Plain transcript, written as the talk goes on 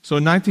So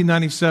in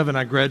 1997,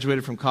 I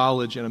graduated from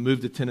college and I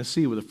moved to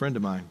Tennessee with a friend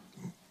of mine,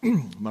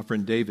 my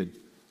friend David.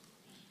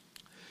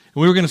 And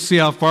we were going to see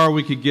how far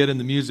we could get in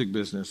the music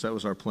business. That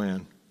was our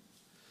plan.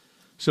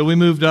 So we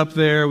moved up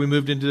there. We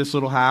moved into this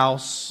little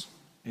house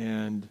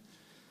and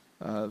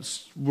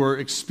we're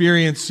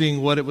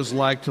experiencing what it was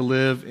like to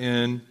live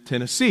in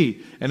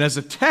Tennessee. And as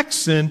a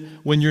Texan,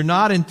 when you're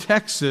not in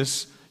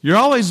Texas, you're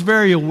always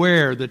very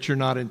aware that you're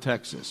not in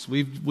Texas.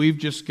 We've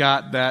just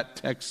got that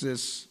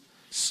Texas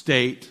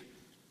state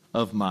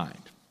of mind.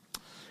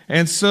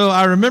 And so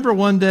I remember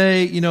one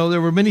day,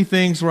 there were many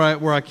things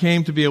where I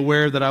came to be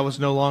aware that I was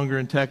no longer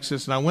in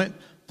Texas. And I went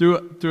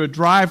through a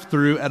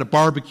drive-through at a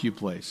barbecue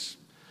place.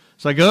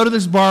 So I go to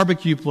this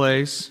barbecue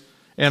place,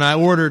 and I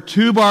order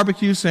 2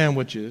 barbecue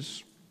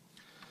sandwiches.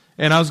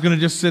 And I was going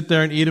to just sit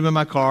there and eat them in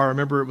my car. I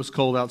remember it was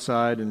cold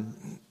outside, and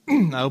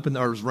it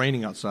was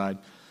raining outside.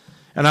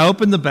 And I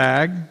opened the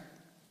bag,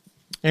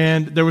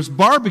 and there was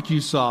barbecue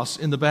sauce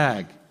in the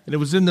bag. And it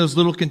was in those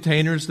little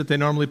containers that they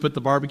normally put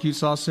the barbecue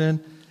sauce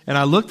in. And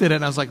I looked at it,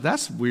 and I was like,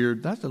 that's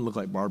weird. That doesn't look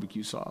like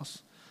barbecue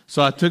sauce.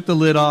 So I took the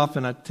lid off,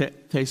 and I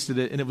tasted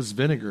it, and it was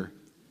vinegar.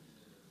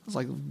 I was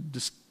like,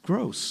 just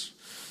gross.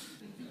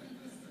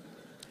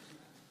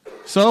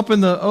 So I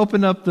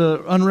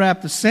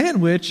unwrap the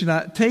sandwich, and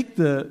I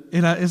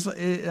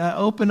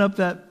open up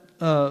that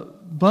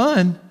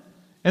bun,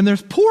 and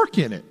there's pork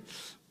in it,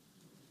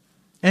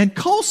 and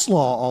coleslaw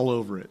all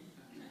over it.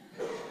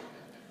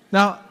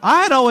 Now,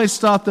 I had always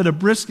thought that a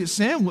brisket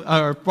sandwich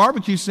or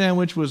barbecue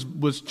sandwich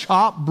was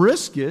chopped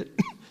brisket,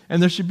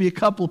 and there should be a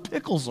couple of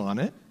pickles on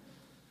it,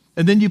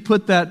 and then you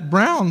put that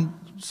brown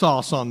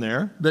sauce on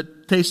there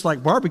that tastes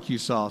like barbecue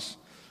sauce.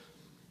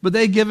 But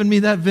they had given me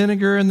that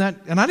vinegar and I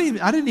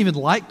didn't even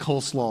like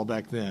coleslaw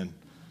back then.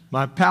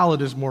 My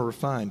palate is more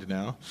refined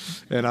now,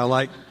 and I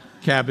like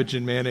cabbage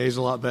and mayonnaise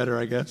a lot better,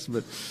 I guess.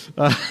 But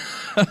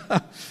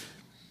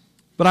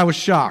but I was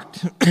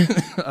shocked,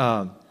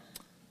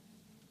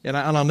 and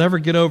I'll never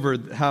get over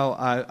how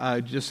I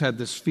just had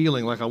this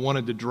feeling like I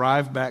wanted to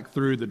drive back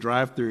through the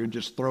drive-thru and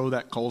just throw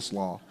that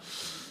coleslaw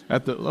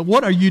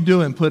what are you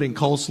doing putting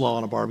coleslaw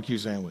on a barbecue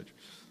sandwich?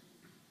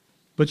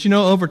 But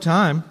over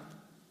time.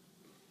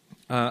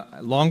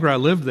 Longer I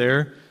lived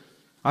there,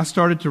 I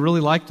started to really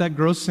like that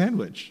gross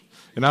sandwich.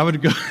 And I would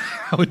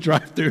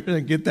drive through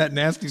and get that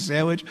nasty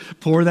sandwich,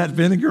 pour that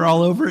vinegar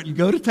all over it, and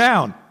go to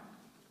town.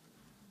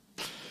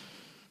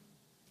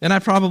 And I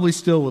probably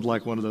still would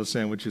like one of those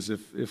sandwiches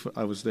if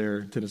I was there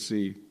in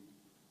Tennessee.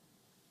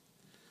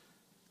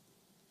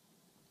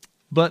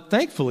 But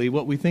thankfully,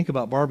 what we think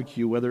about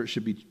barbecue, whether it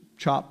should be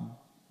chopped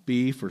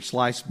beef or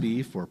sliced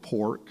beef or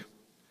pork,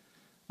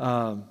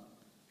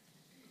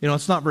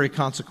 it's not very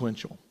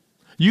consequential.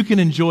 You can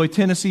enjoy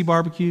Tennessee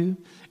barbecue,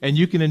 and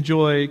you can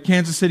enjoy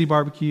Kansas City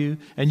barbecue,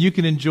 and you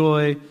can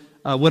enjoy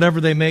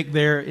whatever they make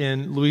there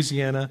in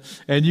Louisiana,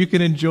 and you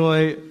can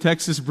enjoy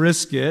Texas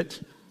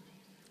brisket,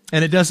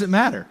 and it doesn't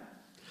matter.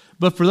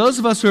 But for those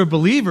of us who are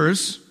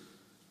believers,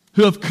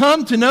 who have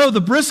come to know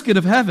the brisket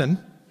of heaven,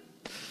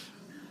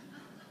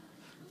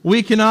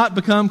 we cannot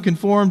become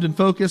conformed and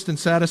focused and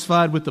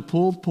satisfied with the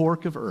pulled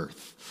pork of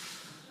earth.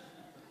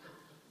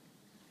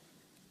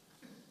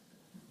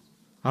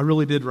 I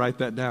really did write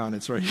that down.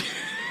 It's right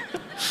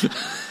here.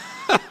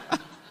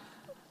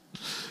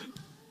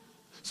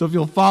 So if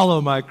you'll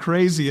follow my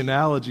crazy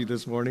analogy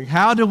this morning,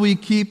 how do we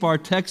keep our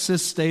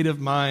Texas state of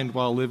mind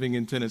while living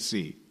in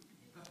Tennessee?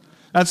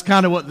 That's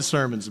kind of what the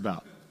sermon's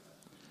about.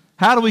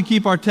 How do we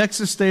keep our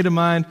Texas state of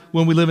mind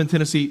when we live in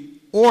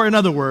Tennessee? Or in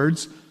other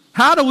words,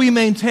 how do we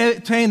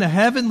maintain a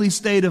heavenly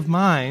state of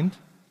mind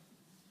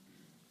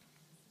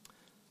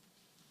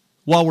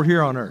while we're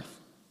here on earth?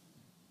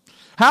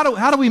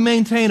 How do we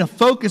maintain a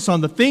focus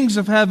on the things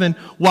of heaven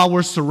while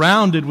we're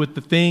surrounded with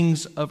the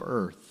things of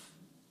earth?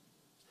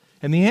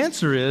 And the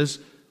answer is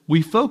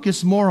we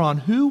focus more on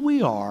who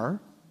we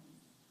are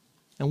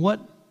and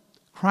what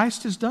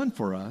Christ has done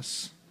for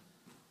us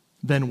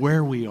than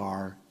where we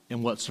are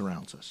and what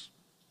surrounds us.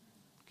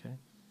 Okay?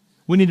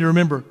 We need to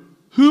remember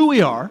who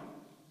we are,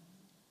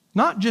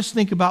 not just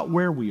think about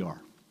where we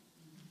are.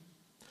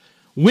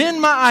 When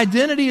my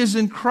identity is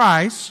in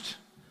Christ,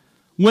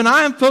 when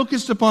I am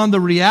focused upon the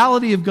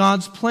reality of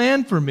God's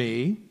plan for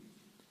me,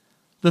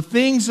 the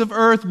things of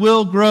earth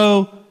will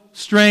grow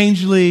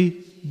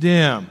strangely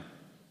dim.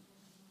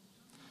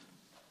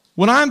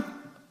 When I'm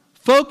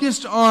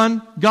focused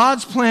on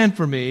God's plan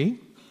for me,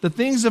 the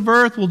things of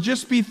earth will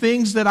just be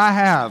things that I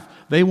have.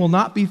 They will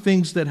not be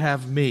things that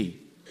have me.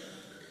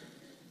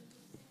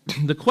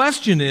 The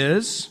question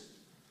is,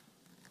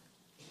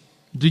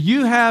 do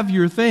you have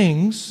your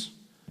things,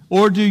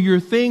 or do your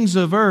things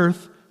of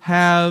earth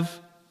have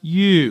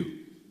you?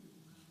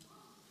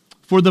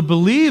 For the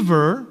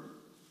believer,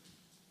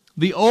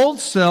 the old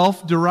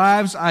self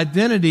derives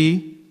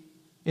identity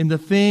in the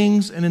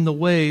things and in the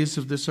ways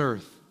of this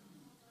earth.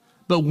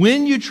 But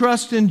when you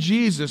trust in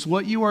Jesus,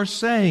 what you are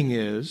saying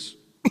is,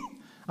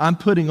 I'm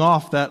putting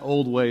off that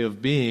old way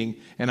of being,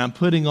 and I'm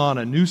putting on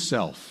a new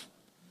self.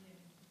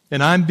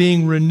 And I'm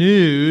being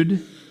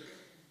renewed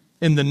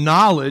in the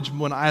knowledge,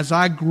 as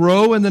I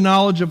grow in the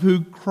knowledge of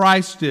who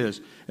Christ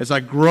is, as I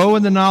grow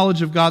in the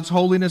knowledge of God's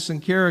holiness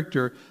and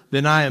character,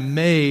 then I am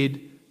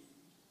made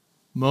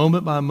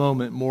moment by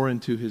moment more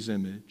into His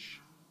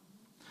image.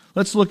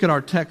 Let's look at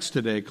our text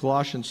today,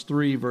 Colossians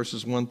 3,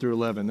 verses 1 through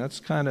 11. That's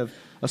kind of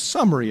a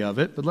summary of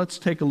it, but let's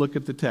take a look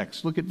at the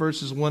text. Look at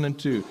verses 1 and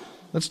 2.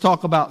 Let's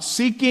talk about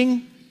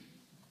seeking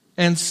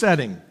and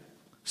setting.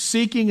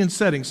 Seeking and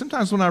setting.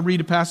 Sometimes when I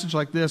read a passage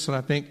like this and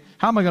I think,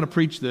 how am I going to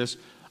preach this?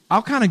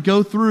 I'll kind of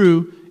go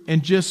through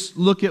and just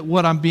look at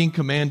what I'm being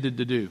commanded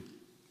to do.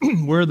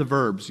 Where are the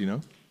verbs,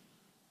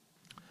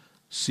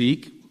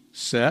 Seek,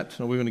 set.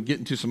 Now, we're going to get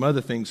into some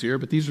other things here,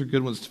 but these are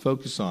good ones to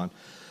focus on.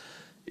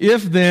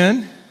 If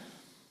then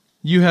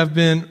you have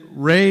been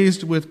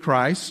raised with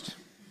Christ,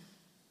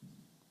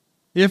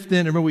 if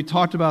then, remember we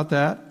talked about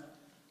that.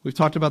 We've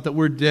talked about that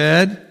we're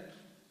dead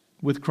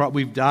with Christ.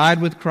 We've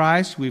died with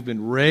Christ. We've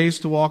been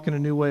raised to walk in a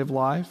new way of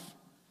life.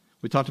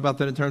 We talked about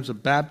that in terms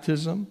of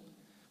baptism.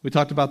 We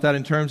talked about that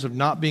in terms of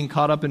not being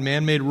caught up in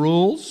man-made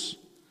rules.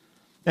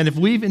 And if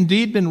we've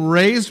indeed been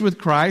raised with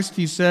Christ,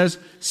 he says,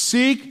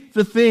 seek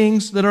the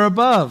things that are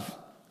above,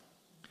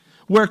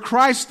 where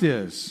Christ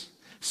is,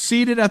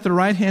 seated at the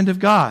right hand of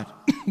God.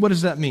 What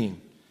does that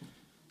mean?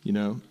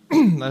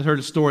 I heard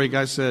a story. A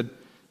guy said,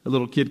 a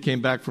little kid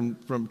came back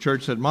from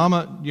church, said,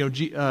 Mama,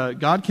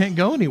 God can't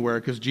go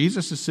anywhere because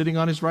Jesus is sitting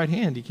on His right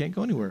hand. He can't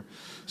go anywhere.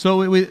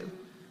 So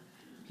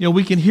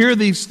we can hear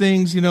these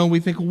things, we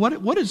think,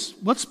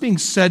 what's being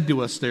said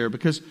to us there?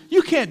 Because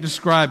you can't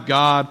describe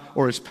God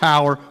or His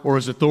power or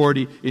His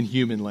authority in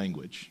human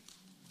language.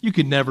 You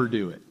could never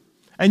do it.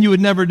 And you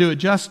would never do it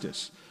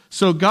justice.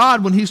 So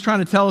God, when He's trying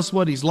to tell us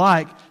what He's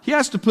like, He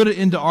has to put it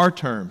into our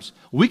terms.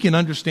 We can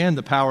understand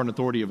the power and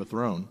authority of a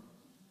throne,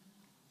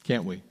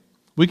 can't we?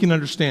 We can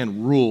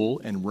understand rule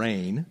and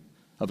reign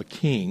of a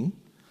king.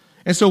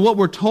 And so what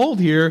we're told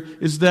here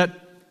is that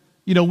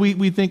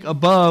we think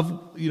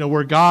above,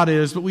 where God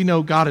is, but we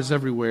know God is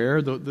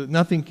everywhere.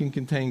 Nothing can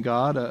contain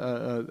God.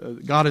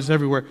 God is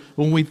everywhere.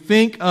 When we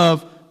think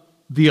of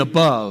the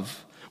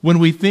above, when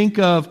we think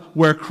of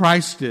where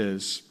Christ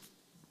is,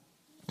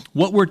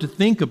 what we're to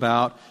think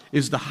about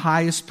is the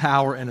highest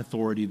power and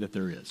authority that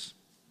there is.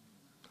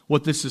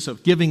 What this is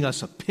of giving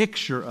us a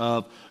picture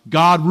of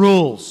God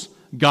rules,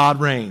 God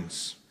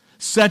reigns.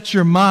 Set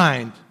your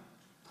mind.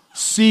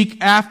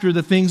 Seek after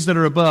the things that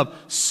are above.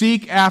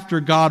 Seek after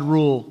God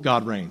rule,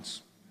 God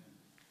reigns.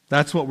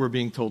 That's what we're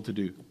being told to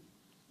do.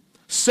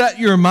 Set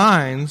your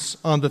minds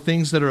on the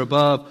things that are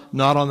above,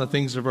 not on the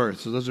things of earth.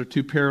 So those are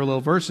two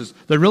parallel verses.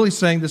 They're really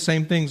saying the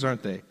same things,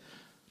 aren't they?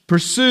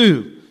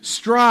 Pursue,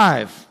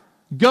 strive,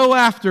 go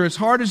after as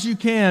hard as you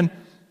can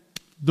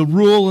the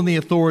rule and the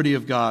authority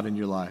of God in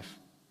your life.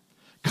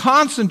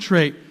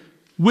 Concentrate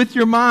with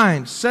your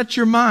mind. Set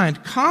your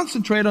mind.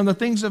 Concentrate on the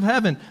things of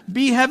heaven.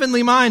 Be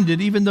heavenly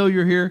minded even though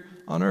you're here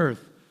on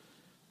earth.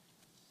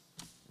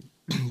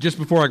 Just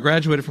before I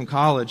graduated from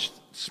college,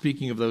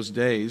 speaking of those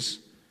days,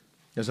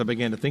 as I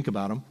began to think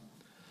about them,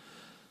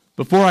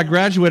 before I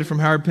graduated from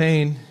Howard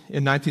Payne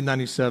in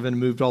 1997 and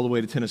moved all the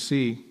way to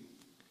Tennessee,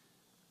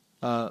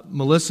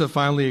 Melissa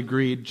finally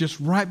agreed. Just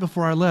right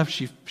before I left,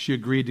 she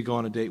agreed to go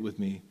on a date with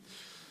me.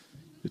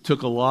 It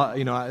took a lot,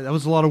 that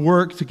was a lot of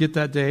work to get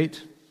that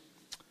date.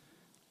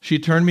 She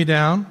turned me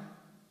down,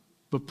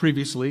 but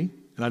previously,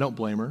 and I don't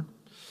blame her.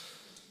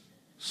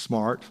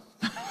 Smart.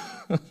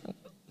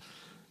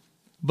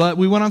 But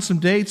we went on some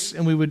dates,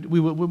 and what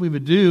we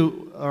would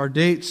do, our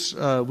dates,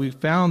 we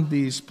found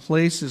these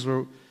places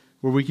where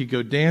we could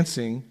go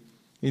dancing,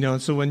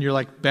 and so when you're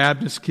like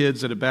Baptist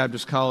kids at a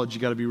Baptist college,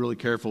 you got to be really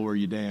careful where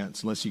you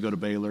dance, unless you go to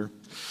Baylor.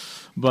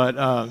 But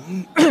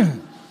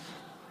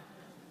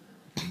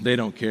they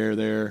don't care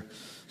there.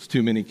 It's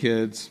too many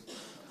kids.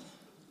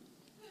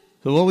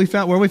 So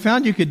where we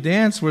found you could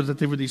dance was that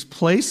there were these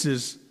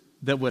places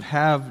that would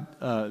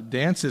have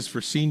dances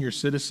for senior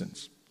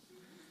citizens.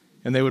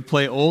 And they would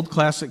play old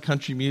classic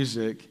country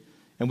music,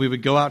 and we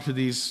would go out to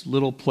these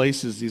little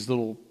places, these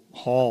little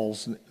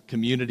halls,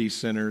 community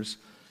centers,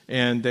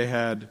 and they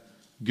had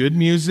good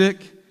music,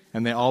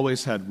 and they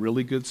always had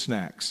really good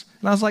snacks.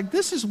 And I was like,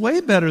 this is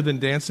way better than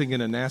dancing in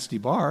a nasty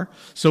bar.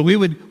 So we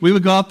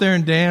would go out there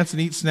and dance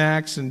and eat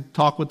snacks and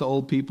talk with the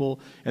old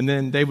people, and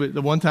then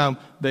the one time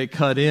they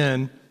cut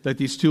in, that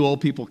these two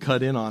old people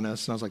cut in on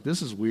us, and I was like,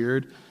 this is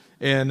weird.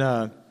 And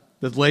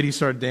the lady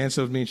started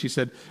dancing with me, and she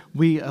said,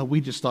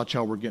 we just thought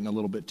y'all were getting a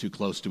little bit too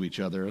close to each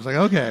other. I was like,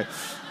 okay.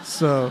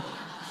 So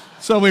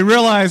we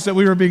realized that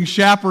we were being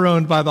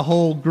chaperoned by the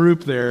whole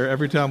group there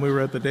every time we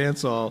were at the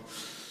dance hall.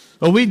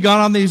 Well, we'd gone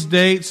on these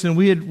dates, and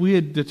we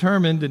had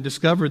determined and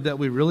discovered that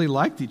we really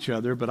liked each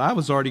other, but I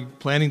was already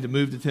planning to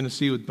move to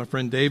Tennessee with my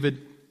friend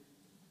David.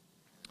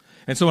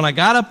 And so when I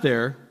got up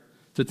there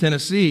to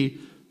Tennessee,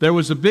 there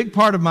was a big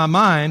part of my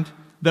mind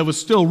that was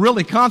still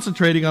really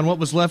concentrating on what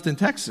was left in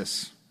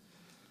Texas.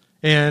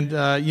 And,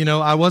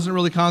 I wasn't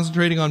really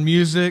concentrating on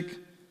music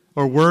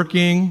or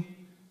working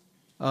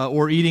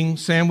or eating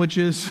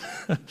sandwiches.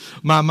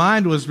 My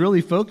mind was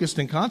really focused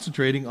and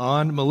concentrating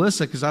on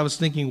Melissa because I was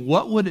thinking,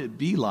 what would it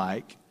be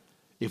like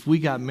if we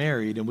got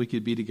married and we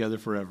could be together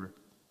forever?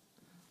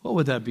 What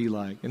would that be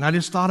like? And I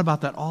just thought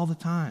about that all the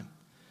time.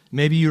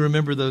 Maybe you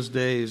remember those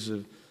days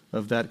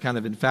of that kind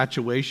of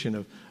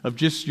infatuation, of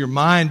just your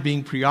mind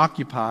being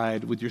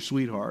preoccupied with your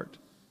sweetheart.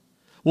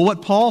 Well,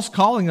 what Paul's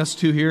calling us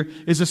to here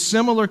is a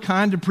similar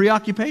kind of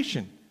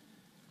preoccupation.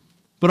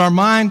 But our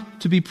mind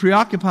to be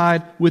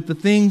preoccupied with the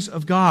things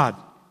of God.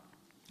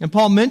 And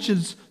Paul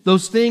mentions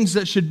those things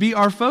that should be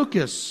our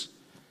focus.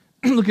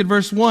 Look at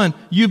verse 1.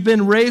 You've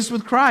been raised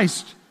with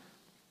Christ.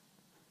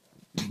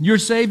 Your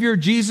Savior,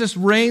 Jesus,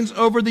 reigns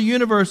over the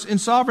universe in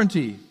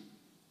sovereignty.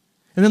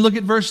 And then look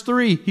at verse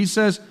 3. He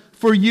says,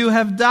 for you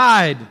have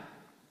died.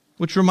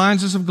 Which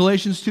reminds us of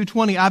Galatians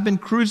 2:20. I've been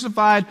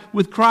crucified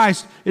with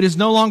Christ. It is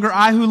no longer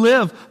I who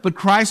live, but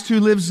Christ who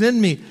lives in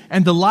me.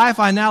 And the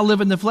life I now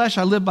live in the flesh,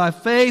 I live by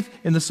faith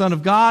in the Son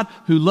of God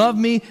who loved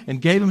me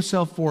and gave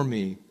himself for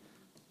me.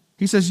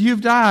 He says,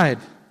 you've died.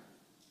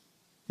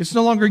 It's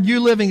no longer you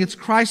living, it's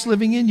Christ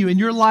living in you. And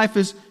your life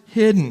is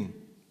hidden.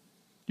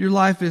 Your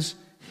life is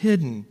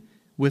hidden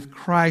with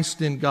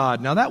Christ in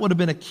God. Now that would have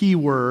been a key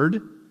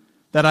word.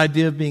 That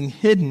idea of being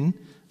hidden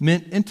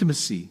meant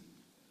intimacy.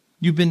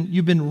 You've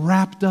been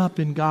wrapped up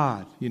in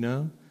God, you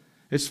know.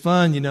 It's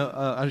fun, you know.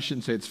 I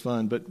shouldn't say it's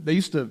fun, but I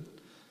used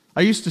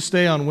to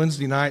stay on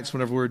Wednesday nights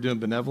whenever we were doing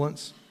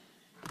benevolence.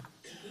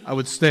 I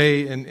would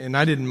stay, and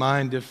I didn't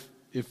mind if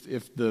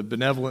the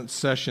benevolence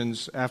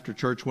sessions after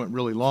church went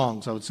really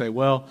long. So I would say,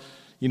 well,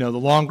 you know, the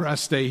longer I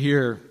stay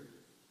here,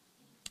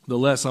 the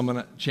less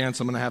chance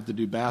I'm going to have to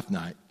do bath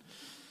night,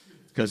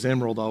 because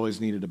Emerald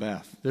always needed a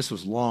bath. This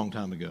was a long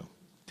time ago,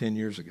 10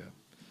 years ago,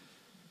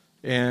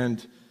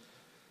 and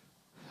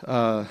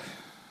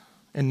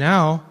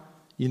now,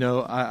 you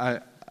know,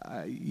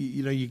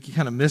 you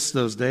kind of miss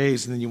those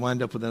days, and then you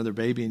wind up with another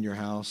baby in your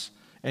house.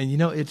 And, you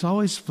know, it's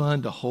always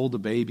fun to hold a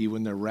baby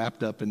when they're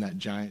wrapped up in that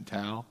giant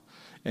towel,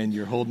 and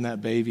you're holding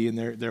that baby, and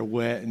they're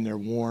wet and they're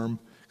warm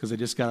because they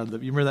just got out of the.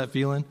 You remember that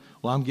feeling?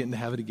 Well, I'm getting to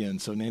have it again.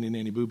 So nanny,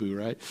 nanny, boo, boo,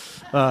 right?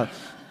 I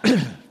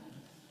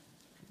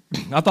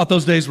thought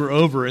those days were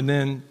over, and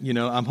then, you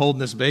know, I'm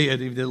holding this baby. I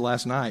even did it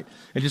last night,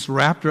 and just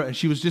wrapped her, and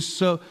she was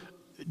just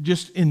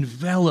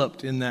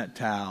enveloped in that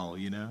towel,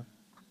 you know.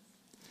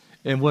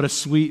 And what a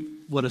sweet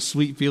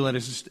feeling.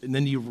 It's just, and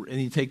then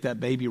you take that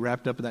baby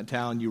wrapped up in that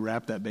towel, and you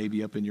wrap that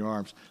baby up in your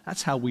arms.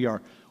 That's how we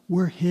are.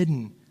 We're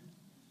hidden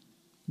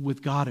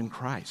with God in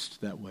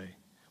Christ that way.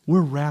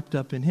 We're wrapped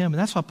up in Him. And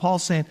that's why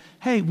Paul's saying,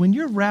 hey, when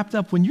you're wrapped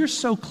up, when you're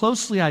so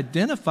closely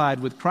identified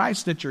with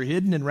Christ that you're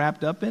hidden and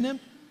wrapped up in Him,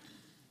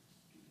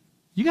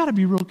 you got to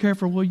be real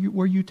careful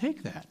where you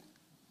take that.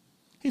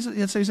 He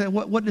said,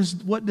 what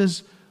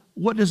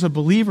does a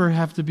believer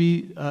have to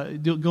be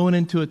going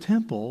into a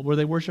temple where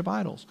they worship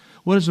idols?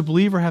 What does a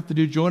believer have to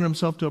do joining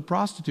himself to a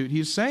prostitute?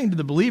 He's saying to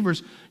the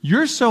believers,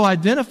 you're so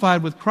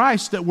identified with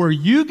Christ that where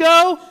you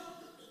go,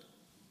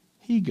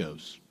 He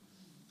goes.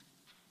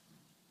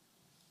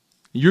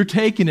 You're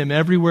taking Him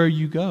everywhere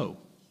you go.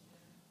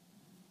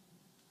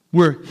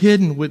 We're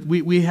hidden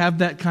we have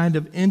that kind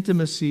of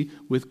intimacy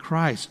with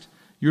Christ.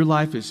 Your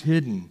life is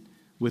hidden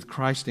with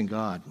Christ in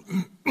God.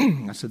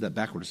 I said that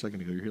backward a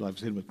second ago. Your life is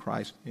hidden with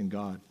Christ in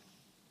God.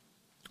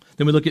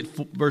 Then we look at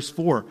verse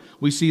 4.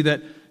 We see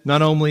that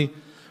not only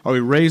are we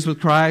raised with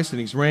Christ and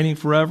He's reigning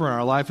forever and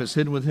our life is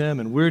hidden with Him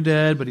and we're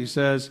dead, but he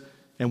says,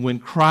 and when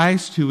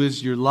Christ, who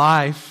is your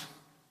life,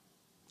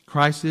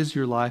 Christ is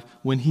your life,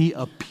 when He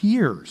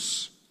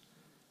appears.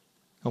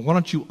 Now why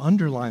don't you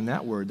underline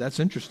that word?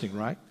 That's interesting,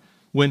 right?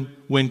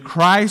 When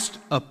Christ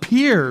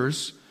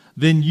appears,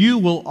 then you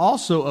will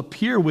also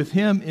appear with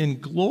Him in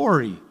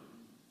glory.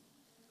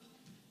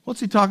 What's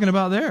he talking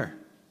about there?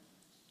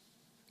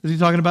 Is he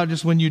talking about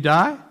just when you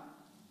die?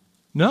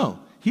 No.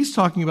 He's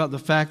talking about the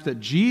fact that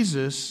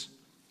Jesus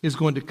is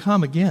going to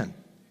come again.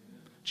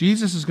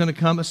 Jesus is going to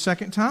come a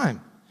second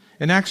time.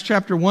 In Acts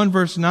chapter 1,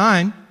 verse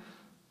 9,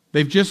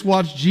 they've just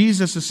watched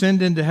Jesus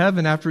ascend into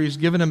heaven after He's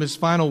given them His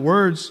final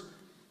words.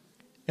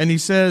 And he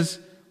says,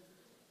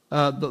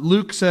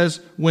 Luke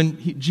says,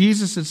 when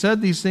Jesus had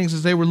said these things,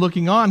 as they were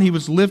looking on, He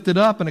was lifted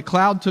up, and a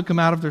cloud took Him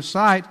out of their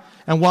sight.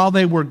 And while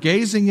they were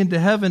gazing into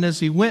heaven as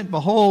He went,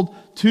 behold,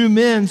 two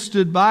men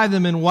stood by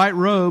them in white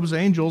robes,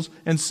 angels,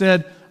 and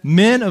said,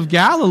 Men of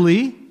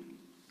Galilee,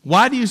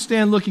 why do you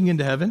stand looking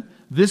into heaven?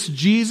 This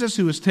Jesus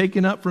who is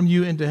taken up from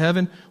you into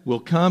heaven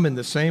will come in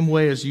the same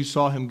way as you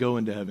saw Him go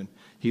into heaven.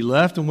 He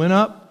left and went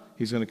up.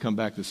 He's going to come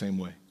back the same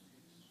way.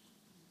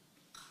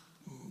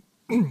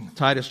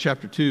 Titus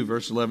chapter 2,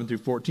 verse 11 through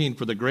 14.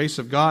 For the grace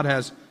of God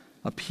has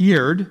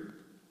appeared,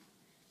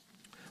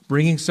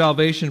 bringing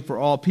salvation for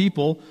all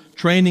people,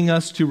 training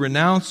us to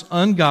renounce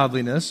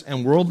ungodliness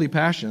and worldly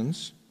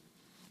passions,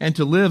 and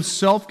to live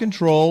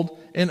self-controlled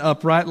and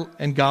upright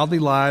and godly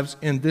lives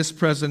in this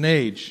present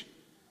age.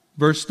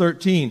 Verse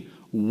 13,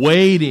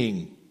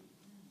 waiting.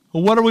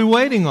 Well, what are we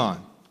waiting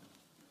on?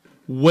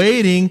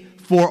 Waiting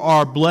for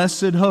our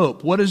blessed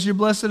hope. What is your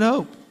blessed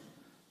hope?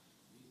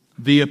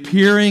 The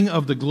appearing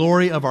of the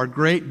glory of our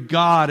great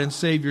God and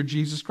Savior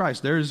Jesus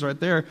Christ. There it is right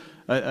there,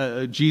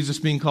 Jesus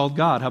being called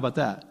God. How about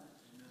that?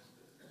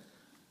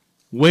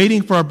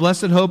 waiting for our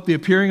blessed hope, the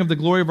appearing of the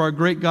glory of our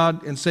great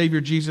God and Savior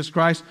Jesus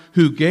Christ,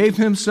 who gave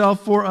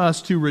himself for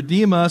us to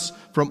redeem us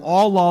from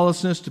all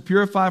lawlessness, to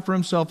purify for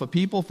himself a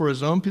people for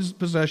his own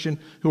possession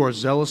who are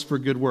zealous for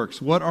good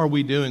works. What are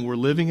we doing? We're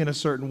living in a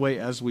certain way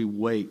as we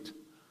wait.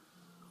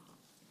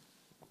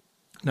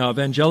 Now,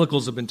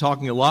 evangelicals have been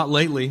talking a lot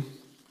lately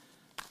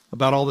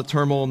about all the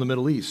turmoil in the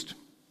Middle East.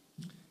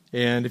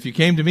 And if you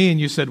came to me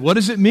and you said, what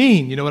does it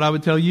mean? You know what I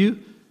would tell you?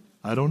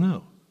 I don't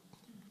know.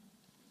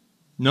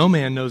 No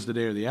man knows the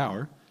day or the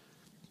hour.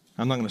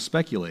 I'm not going to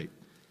speculate.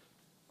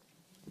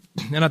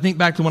 And I think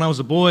back to when I was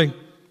a boy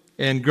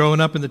and growing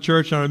up in the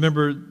church, and I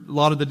remember a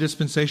lot of the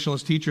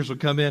dispensationalist teachers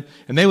would come in,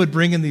 and they would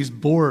bring in these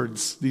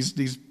boards,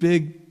 these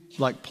big,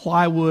 like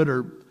plywood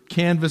or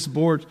canvas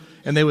boards,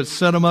 and they would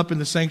set them up in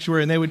the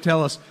sanctuary, and they would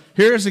tell us,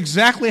 here's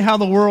exactly how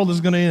the world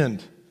is going to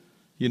end,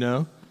 you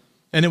know?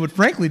 And it would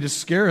frankly just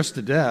scare us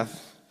to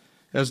death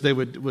as they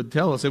would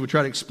tell us. They would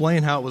try to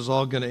explain how it was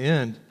all going to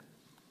end.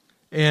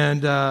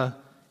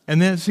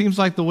 And then it seems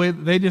like the way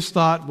they just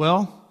thought,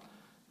 well,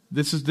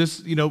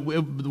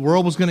 the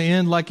world was going to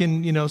end like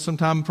in,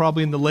 sometime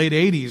probably in the late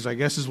 80s, I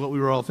guess is what we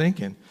were all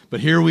thinking. But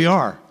here we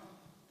are,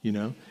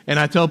 And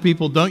I tell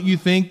people, don't you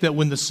think that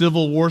when the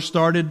Civil War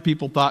started,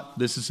 people thought,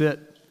 this is it?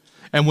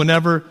 And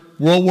whenever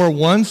World War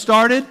I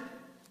started,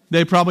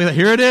 they probably thought,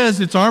 here it is,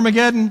 it's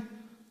Armageddon,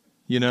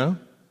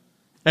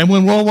 And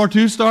when World War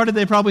II started,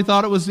 they probably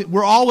thought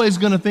we're always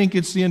going to think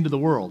it's the end of the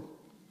world,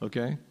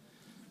 okay?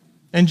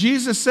 And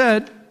Jesus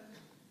said,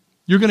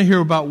 you're going to hear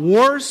about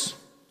wars,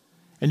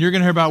 and you're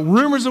going to hear about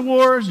rumors of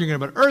wars, you're going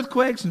to hear about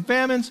earthquakes and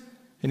famines.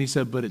 And he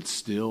said, but it's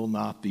still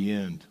not the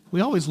end.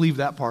 We always leave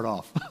that part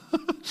off.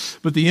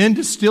 But the end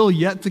is still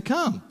yet to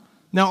come.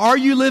 Now, are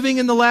you living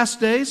in the last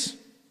days?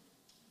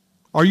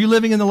 Are you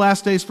living in the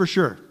last days for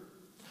sure?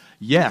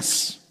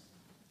 Yes,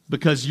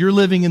 because you're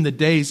living in the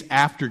days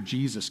after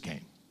Jesus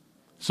came.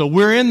 So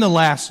we're in the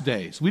last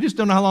days. We just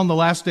don't know how long the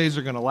last days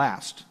are going to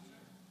last.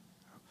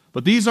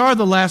 But these are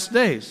the last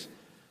days.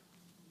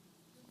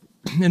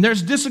 And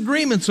there's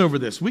disagreements over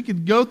this. We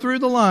could go through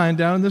the line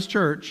down in this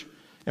church,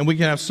 and we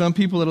can have some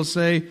people that'll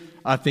say,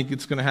 I think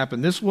it's going to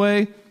happen this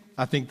way.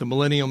 I think the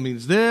millennium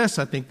means this.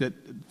 I think that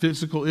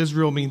physical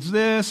Israel means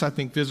this. I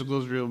think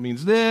physical Israel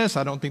means this.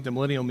 I don't think the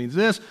millennium means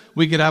this.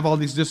 We could have all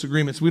these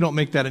disagreements. We don't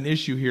make that an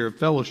issue here at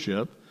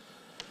Fellowship.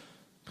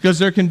 Because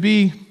there can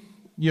be,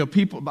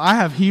 people. I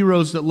have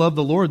heroes that love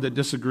the Lord that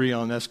disagree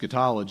on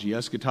eschatology.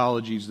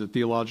 Eschatology is the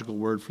theological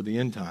word for the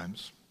end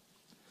times.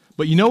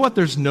 But you know what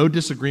there's no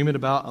disagreement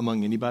about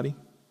among anybody?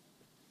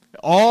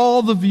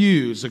 All the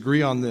views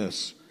agree on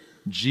this.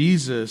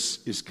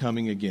 Jesus is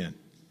coming again.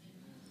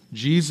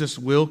 Jesus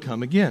will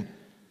come again.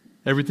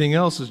 Everything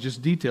else is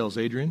just details,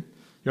 Adrian.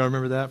 Y'all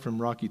remember that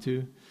from Rocky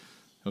 2?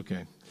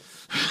 Okay.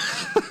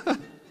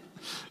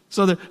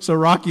 So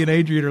Rocky and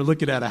Adrian are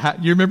looking at a house.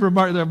 You remember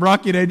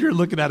Rocky and Adrian are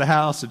looking at a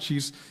house, and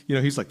she's,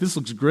 he's like, this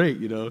looks great,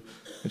 And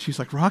she's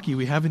like, Rocky,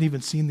 we haven't even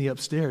seen the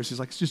upstairs.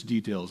 He's like, it's just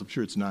details. I'm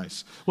sure it's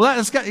nice. Well,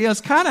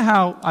 that's kind of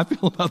how I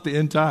feel about the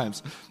end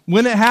times.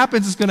 When it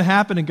happens, it's going to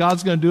happen, and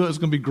God's going to do it. It's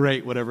going to be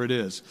great, whatever it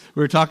is.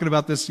 We were talking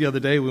about this the other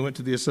day. We went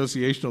to the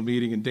associational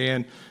meeting, and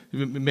Dan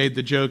made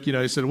the joke.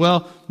 He said,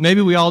 well,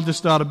 maybe we all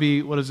just ought to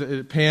be, what is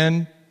it,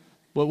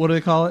 what do they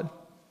call it?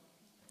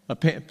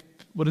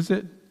 What is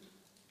it?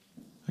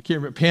 I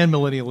can't remember,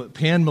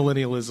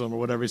 panmillennialism or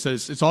whatever. He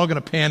says it's all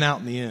going to pan out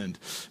in the end,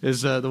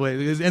 is the way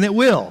it is. And it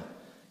will,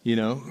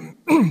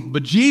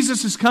 But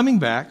Jesus is coming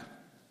back,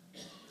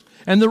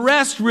 and the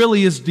rest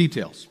really is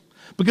details.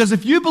 Because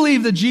if you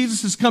believe that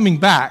Jesus is coming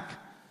back,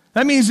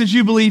 that means that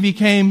you believe he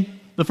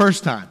came the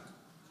first time.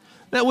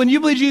 That when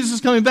you believe Jesus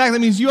is coming back, that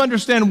means you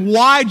understand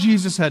why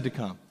Jesus had to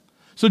come.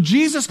 So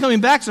Jesus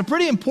coming back is a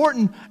pretty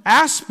important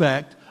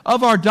aspect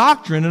of our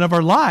doctrine and of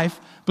our life.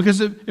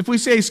 Because if we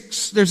say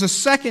there's a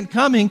second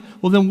coming,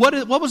 well then what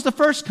was the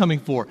first coming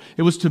for?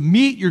 It was to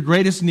meet your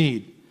greatest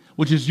need,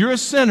 which is you're a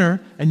sinner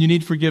and you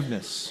need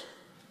forgiveness.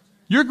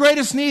 Your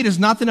greatest need is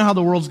not to know how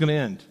the world's going to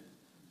end.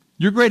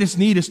 Your greatest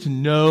need is to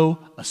know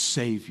a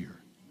Savior.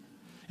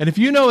 And if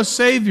you know a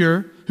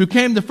Savior who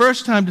came the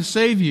first time to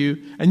save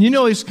you, and you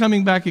know he's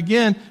coming back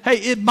again, hey,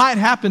 it might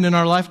happen in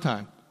our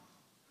lifetime.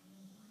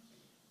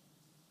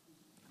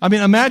 I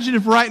mean, imagine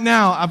if right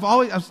now,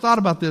 I've thought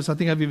about this. I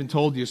think I've even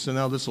told you, so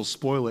now this will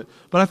spoil it.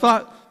 But I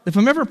thought, if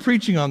I'm ever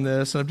preaching on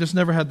this, and I've just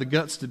never had the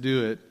guts to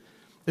do it,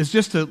 is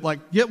just to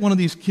get one of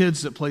these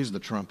kids that plays the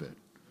trumpet.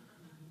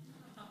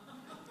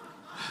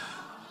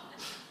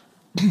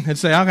 And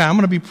say, okay, I'm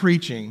going to be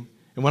preaching,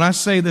 and when I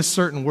say this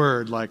certain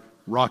word, like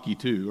Rocky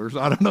 2, or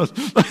I don't know,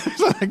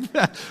 like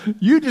that,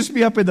 you just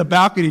be up in the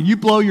balcony, you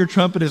blow your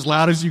trumpet as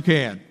loud as you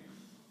can.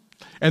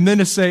 And then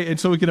to say, and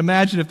so we can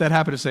imagine if that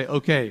happened, to say,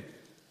 okay,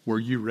 were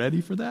you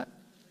ready for that?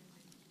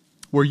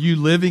 Were you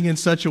living in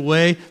such a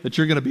way that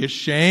you're going to be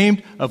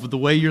ashamed of the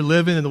way you're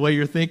living and the way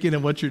you're thinking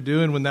and what you're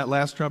doing when that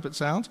last trumpet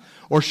sounds?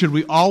 Or should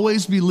we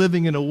always be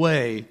living in a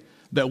way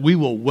that we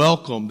will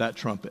welcome that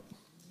trumpet?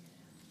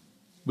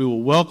 We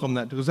will welcome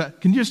that. Because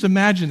can you just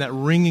imagine that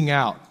ringing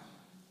out?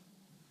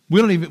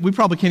 We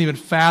probably can't even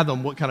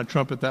fathom what kind of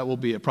trumpet that will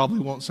be. It probably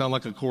won't sound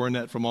like a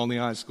cornet from Olney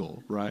High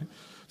School, right?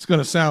 It's going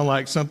to sound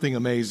like something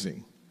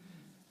amazing.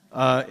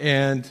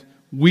 And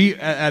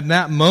at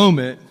that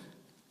moment,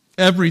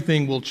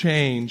 everything will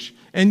change.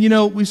 And,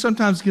 we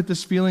sometimes get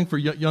this feeling for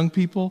young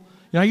people.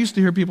 I used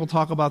to hear people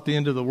talk about the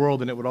end of the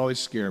world, and it would always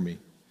scare me.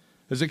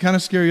 Does it kind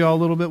of scare you all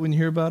a little bit when you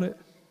hear about it?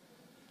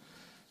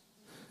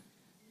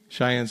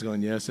 Cheyenne's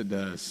going, yes, it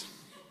does.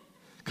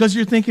 Because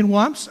you're thinking,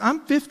 well, I'm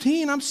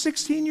 15, I'm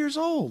 16 years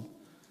old.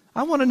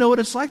 I want to know what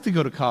it's like to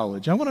go to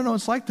college. I want to know what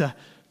it's like to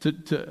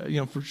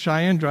for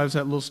Cheyenne drives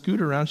that little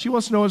scooter around. She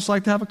wants to know what it's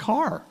like to have a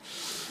car.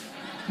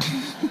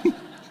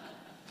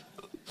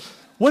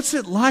 What's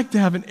it like to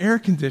have an air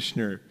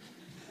conditioner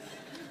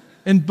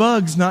and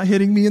bugs not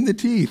hitting me in the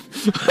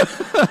teeth?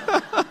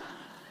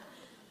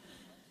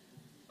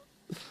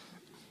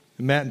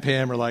 And Matt and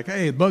Pam are like,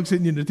 hey, bugs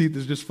hitting you in the teeth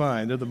is just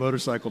fine. They're the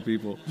motorcycle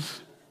people.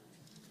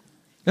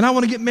 And I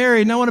want to get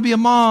married, and I want to be a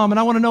mom, and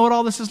I want to know what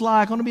all this is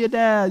like. I want to be a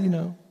dad,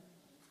 And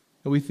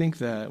we think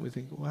that. We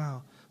think,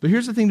 wow. But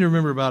here's the thing to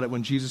remember about it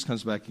when Jesus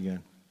comes back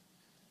again.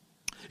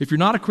 If you're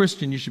not a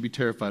Christian, you should be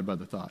terrified by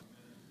the thought.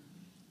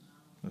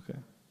 Okay?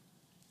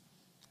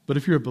 But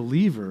if you're a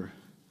believer,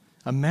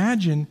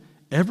 imagine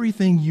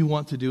everything you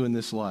want to do in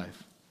this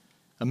life.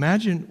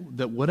 Imagine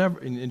that whatever,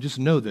 and just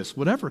know this,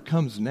 whatever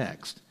comes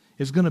next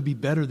is going to be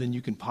better than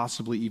you can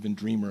possibly even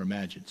dream or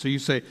imagine. So you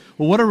say,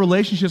 well, what are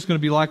relationships going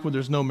to be like when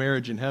there's no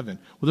marriage in heaven?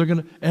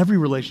 Well, every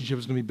relationship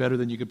is going to be better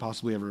than you could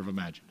possibly ever have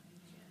imagined.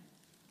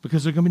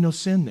 Because there's going to be no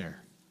sin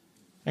there.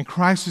 And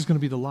Christ is going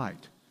to be the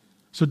light.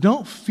 So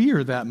don't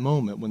fear that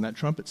moment when that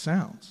trumpet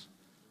sounds.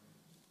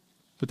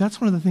 But that's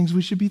one of the things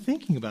we should be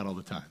thinking about all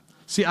the time.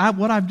 See,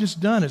 what I've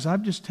just done is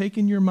I've just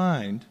taken your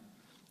mind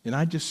and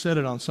I just set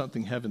it on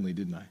something heavenly,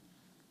 didn't I?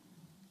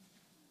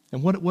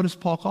 And what does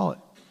Paul call it?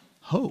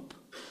 Hope.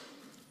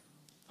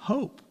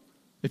 Hope.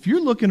 If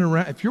you're looking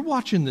around, if you're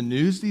watching the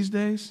news these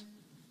days,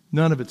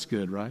 none of it's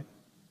good, right?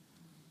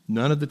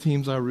 None of the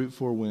teams I root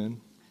for win.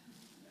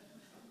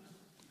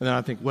 And then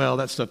I think, well,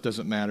 that stuff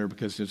doesn't matter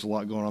because there's a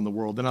lot going on in the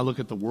world. Then I look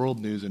at the world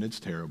news and it's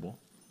terrible.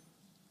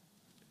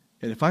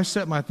 And if I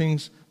set my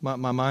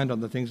mind on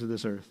the things of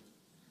this earth,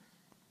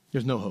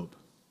 there's no hope.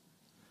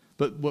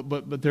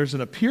 But there's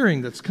an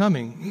appearing that's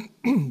coming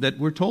that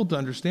we're told to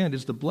understand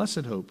is the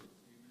blessed hope.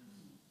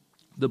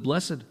 The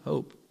blessed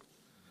hope.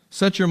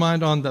 Set your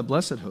mind on the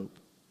blessed hope.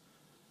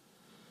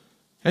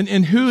 And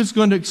who is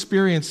going to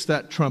experience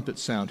that trumpet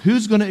sound?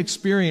 Who's going to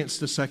experience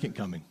the second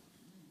coming?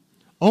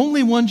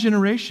 Only one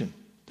generation.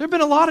 There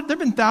have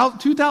been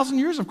 2,000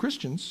 years of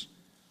Christians.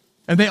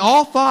 And they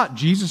all thought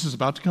Jesus is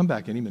about to come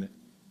back any minute.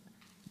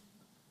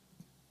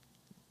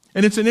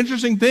 And it's an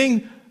interesting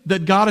thing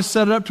that God has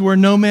set it up to where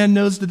no man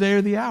knows the day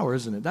or the hour,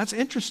 isn't it? That's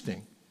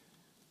interesting.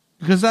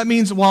 Because that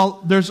means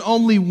while there's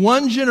only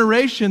one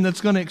generation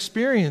that's going to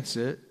experience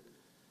it,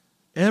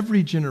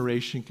 every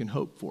generation can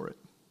hope for it.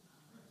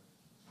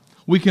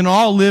 We can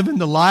all live in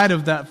the light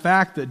of that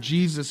fact that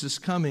Jesus is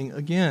coming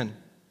again.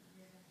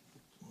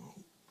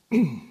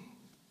 And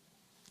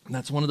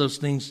that's one of those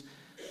things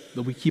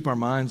that we keep our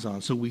minds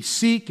on. So we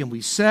seek and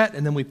we set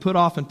and then we put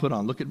off and put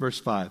on. Look at verse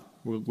 5.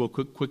 We'll go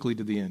quickly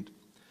to the end.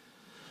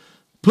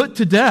 Put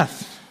to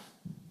death.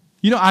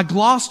 I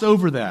glossed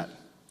over that.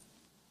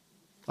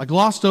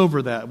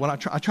 When I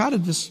try to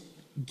just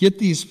get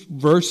these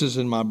verses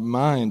in my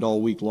mind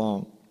all week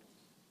long.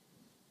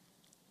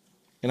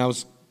 And I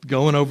was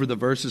going over the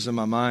verses in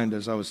my mind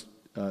as I was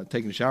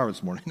taking a shower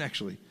this morning,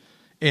 actually.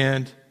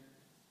 And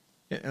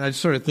I just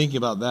started thinking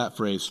about that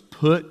phrase,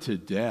 put to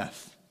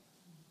death.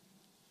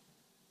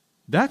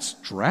 That's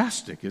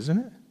drastic, isn't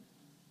it?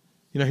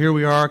 Here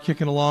we are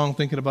kicking along,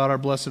 thinking about our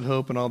blessed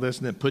hope and all this,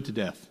 and then put to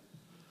death.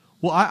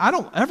 Well, I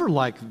don't ever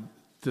like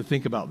to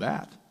think about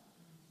that,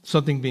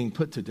 something being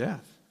put to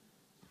death,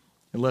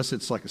 unless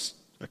it's like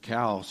a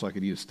cow so I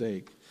could eat a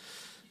steak.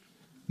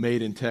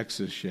 Made in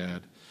Texas,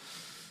 Shad.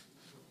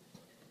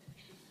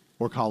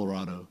 Or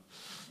Colorado.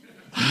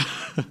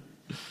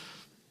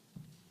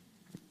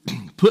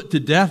 Put to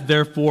death,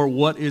 therefore,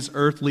 what is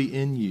earthly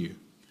in you.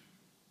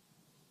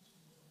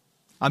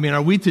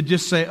 Are we to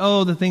just say,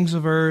 the things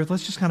of earth,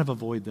 let's just kind of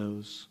avoid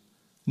those?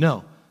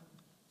 No.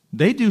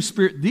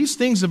 These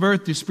things of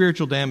earth do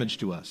spiritual damage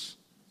to us.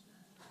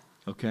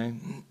 Okay?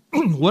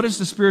 What is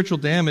the spiritual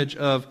damage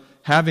of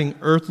having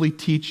earthly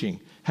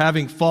teaching,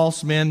 having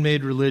false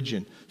man-made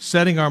religion,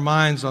 setting our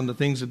minds on the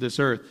things of this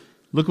earth?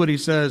 Look what he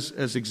says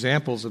as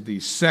examples of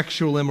these.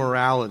 Sexual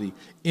immorality,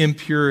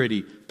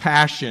 impurity,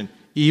 passion,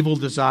 evil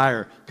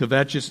desire,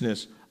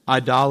 covetousness,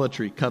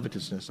 idolatry,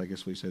 covetousness, I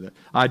guess we say that.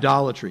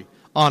 Idolatry.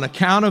 On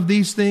account of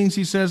these things,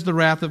 he says, the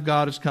wrath of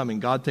God is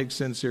coming. God takes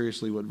sin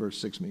seriously, what verse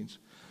 6 means.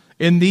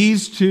 In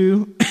these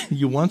two,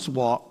 you once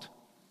walked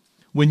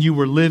when you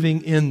were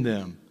living in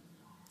them.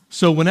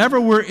 So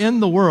whenever we're in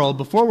the world,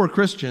 before we're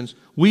Christians,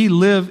 we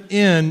live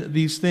in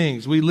these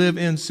things. We live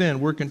in sin.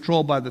 We're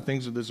controlled by the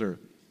things of this earth.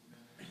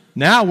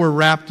 Now we're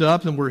wrapped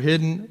up and we're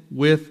hidden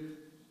with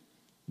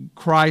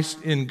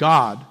Christ in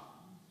God.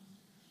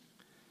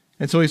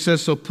 And so he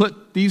says, so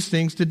put these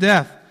things to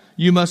death.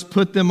 you must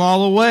put them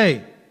all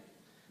away.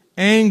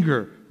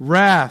 Anger,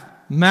 wrath,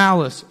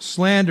 malice,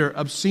 slander,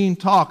 obscene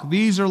talk.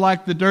 These are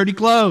like the dirty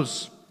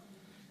clothes.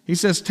 He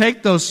says,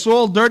 take those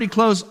soiled, dirty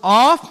clothes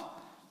off,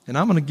 and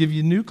I'm going to give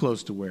you new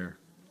clothes to wear.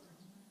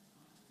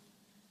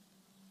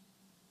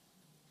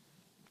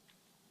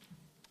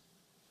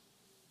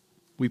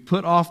 We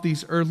put off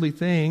these earthly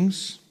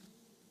things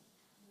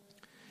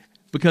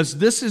because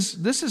this is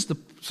the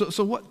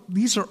so what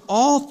these are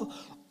all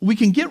we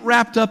can get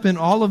wrapped up in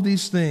all of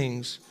these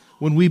things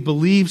when we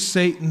believe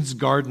Satan's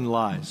garden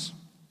lies.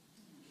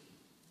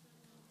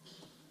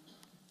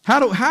 How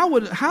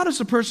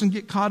does a person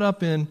get caught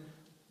up in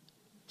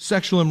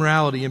sexual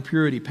immorality,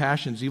 impurity,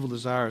 passions, evil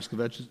desires,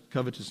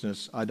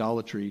 covetousness,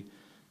 idolatry?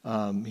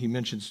 He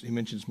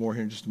mentions more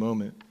here in just a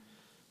moment.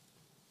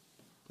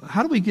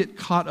 How do we get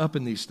caught up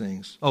in these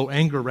things? Oh,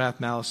 anger,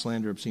 wrath, malice,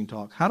 slander, obscene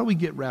talk. How do we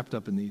get wrapped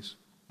up in these?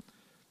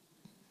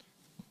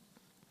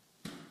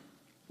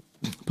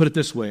 Put it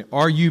this way.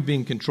 Are you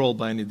being controlled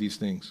by any of these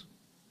things?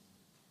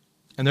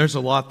 And there's a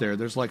lot there.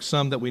 There's like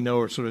some that we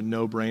know are sort of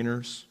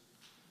no-brainers.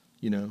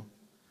 You know,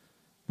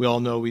 we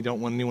all know we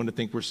don't want anyone to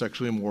think we're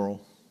sexually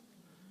immoral.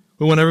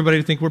 We want everybody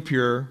to think we're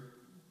pure.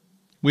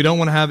 We don't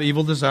want to have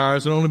evil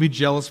desires. We don't want to be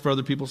jealous for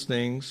other people's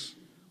things.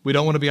 We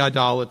don't want to be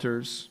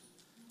idolaters.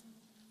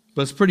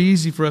 But it's pretty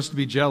easy for us to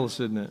be jealous,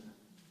 isn't it?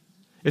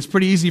 It's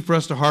pretty easy for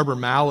us to harbor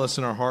malice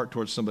in our heart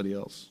towards somebody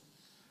else.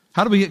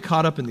 How do we get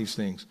caught up in these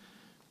things?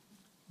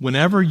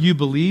 Whenever you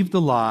believe the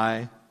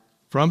lie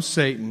from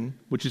Satan,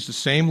 which is the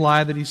same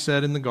lie that he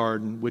said in the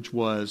garden, which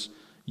was,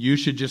 you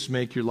should just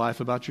make your life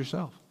about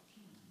yourself.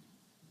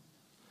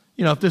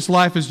 You know, if this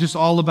life is just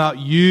all about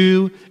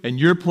you and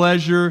your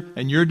pleasure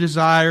and your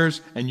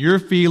desires and your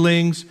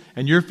feelings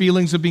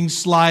of being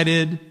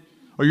slighted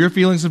or your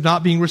feelings of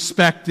not being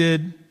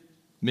respected,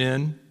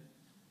 men,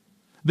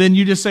 then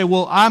you just say,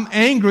 well, I'm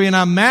angry and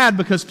I'm mad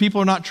because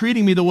people are not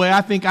treating me the way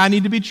I think I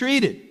need to be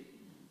treated.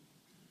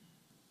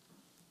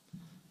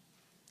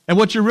 And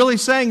what you're really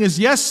saying is,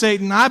 yes,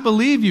 Satan, I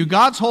believe you.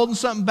 God's holding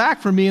something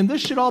back from me, and this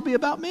should all be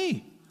about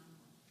me.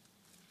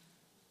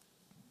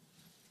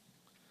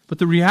 But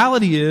the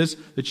reality is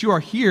that you are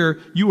here,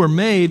 you were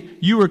made,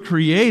 you were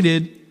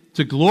created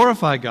to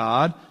glorify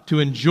God, to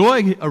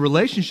enjoy a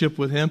relationship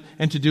with Him,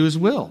 and to do His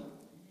will.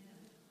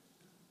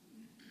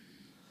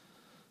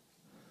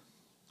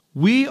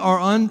 We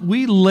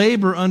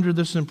labor under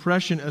this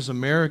impression as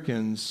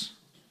Americans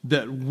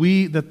that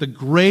the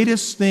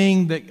greatest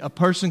thing that a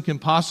person can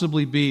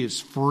possibly be is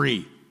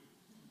free.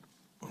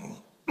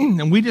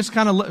 And we just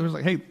kind of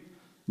like, hey,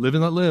 live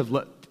and let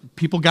live.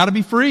 People got to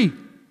be free.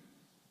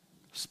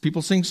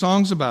 People sing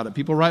songs about it.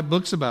 People write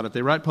books about it.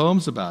 They write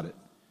poems about it.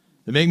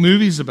 They make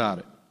movies about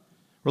it.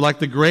 We're like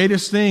the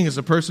greatest thing is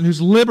a person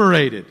who's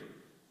liberated,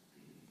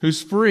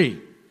 who's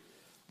free.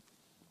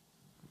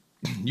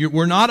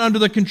 We're not under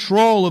the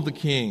control of the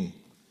king.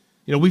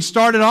 You know, we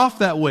started off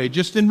that way,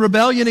 just in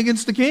rebellion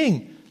against the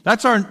king.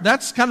 That's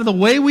kind of the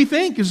way we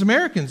think as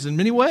Americans in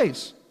many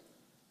ways.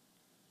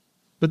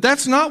 But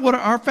that's not what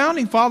our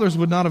founding fathers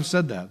would not have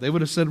said that. They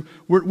would have said,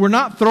 we're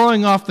not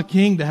throwing off the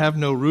king to have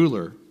no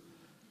ruler.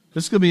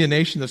 This is going to be a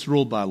nation that's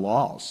ruled by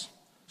laws.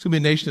 It's going to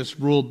be a nation that's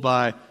ruled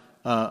by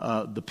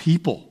the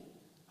people,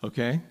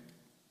 okay?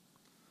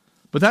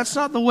 But that's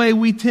not the way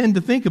we tend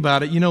to think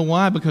about it. You know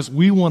why? Because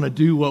we want to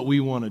do what we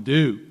want to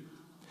do.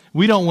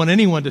 We don't want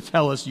anyone to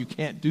tell us you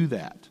can't do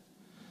that.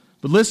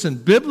 But listen,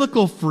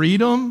 biblical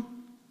freedom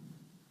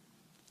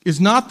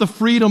is not the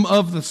freedom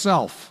of the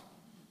self.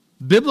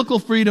 Biblical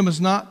freedom is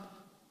not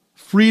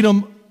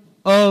freedom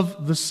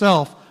of the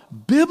self.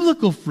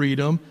 Biblical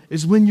freedom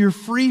is when you're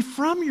free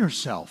from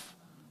yourself.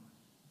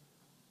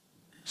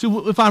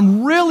 So if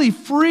I'm really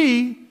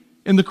free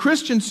in the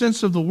Christian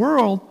sense of the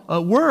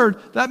word,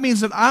 that means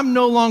that I'm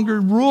no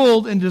longer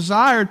ruled and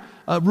desired,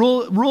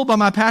 ruled by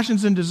my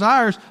passions and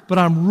desires, but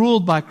I'm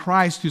ruled by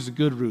Christ who's a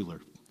good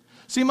ruler.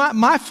 See,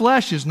 my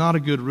flesh is not a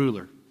good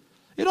ruler.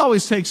 It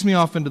always takes me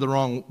off into the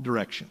wrong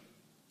direction.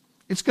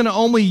 It's going to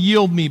only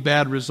yield me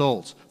bad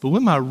results. But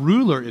when my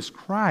ruler is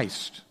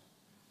Christ,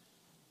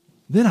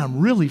 then I'm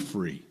really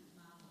free.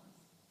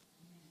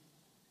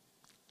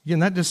 Again,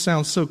 that just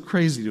sounds so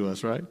crazy to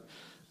us, right?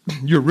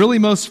 You're really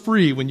most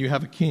free when you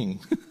have a king.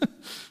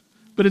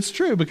 But it's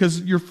true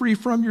because you're free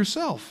from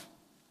yourself.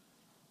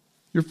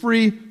 You're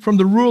free from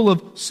the rule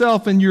of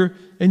self, and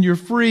you're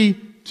free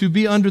to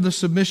be under the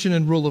submission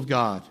and rule of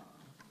God.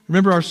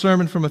 Remember our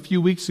sermon from a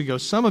few weeks ago.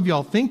 Some of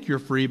y'all think you're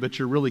free, but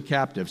you're really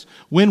captives.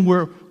 When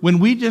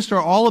we just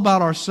are all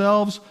about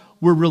ourselves,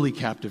 we're really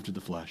captive to the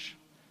flesh.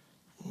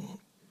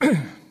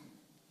 And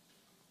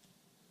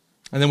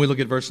then we look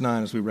at verse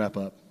 9 as we wrap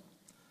up.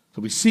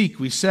 So we seek,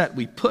 we set,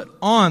 we put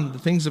on the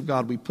things of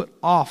God. We put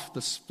off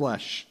this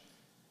flesh.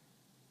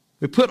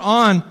 We put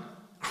on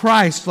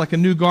Christ like a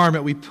new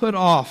garment. We put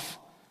off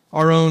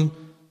our own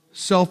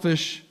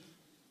selfish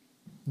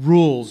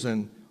rules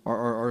and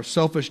our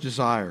selfish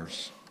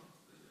desires.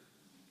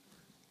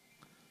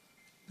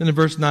 Then in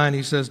verse 9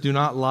 he says, do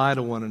not lie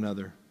to one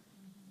another,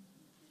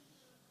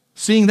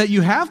 seeing that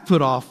you have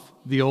put off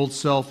the old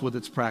self with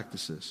its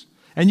practices,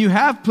 And you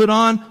have put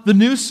on the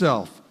new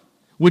self,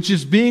 which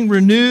is being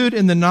renewed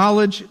in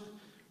knowledge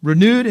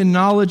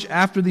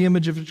after the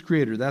image of its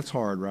creator. That's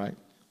hard, right?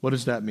 What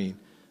does that mean?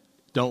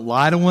 Don't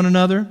lie to one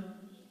another.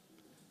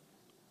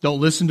 Don't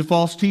listen to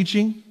false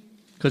teaching,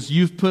 because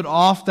you've put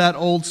off that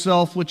old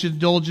self which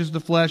indulges the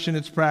flesh in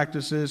its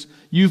practices.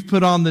 You've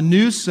put on the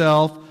new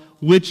self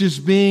which is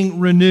being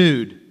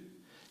renewed.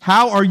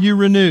 How are you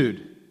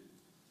renewed?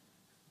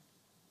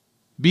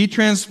 Be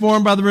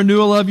transformed by the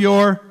renewal of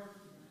your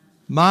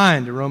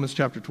mind, in Romans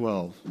chapter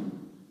 12.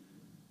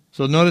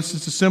 So notice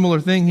it's a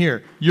similar thing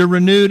here. You're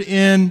renewed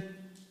in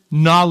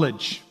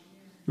knowledge.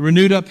 You're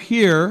renewed up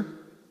here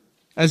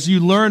as you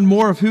learn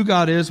more of who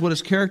God is, what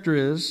His character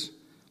is,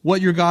 what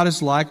your God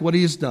is like, what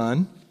He has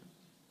done.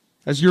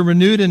 As you're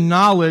renewed in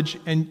knowledge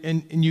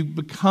and you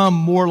become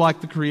more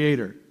like the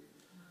Creator.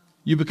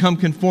 You become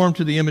conformed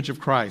to the image of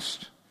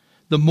Christ.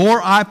 The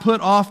more I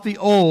put off the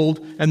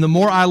old and the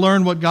more I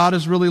learn what God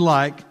is really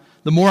like,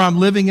 the more I'm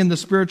living in the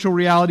spiritual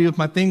reality of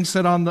my things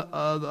set on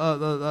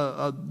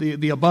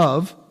the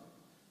above,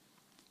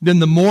 then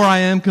the more I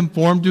am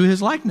conformed to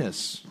His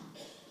likeness.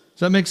 Does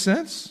that make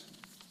sense?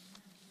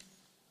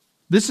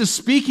 This is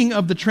speaking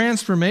of the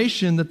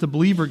transformation that the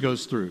believer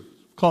goes through.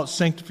 Call it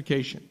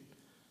sanctification.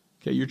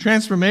 Okay, your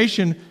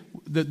transformation,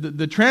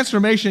 the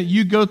transformation that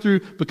you go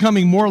through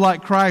becoming more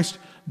like Christ,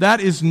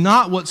 that is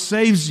not what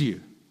saves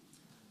you.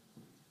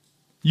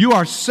 You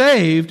are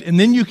saved, and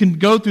then you can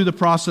go through the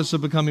process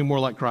of becoming more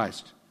like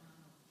Christ.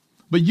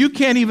 But you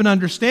can't even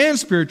understand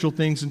spiritual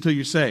things until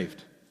you're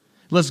saved.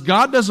 Unless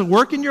God doesn't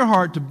work in your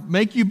heart to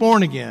make you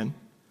born again,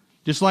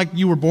 just like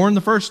you were born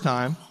the first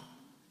time,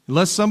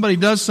 unless somebody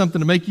does something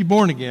to make you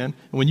born again,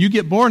 and when you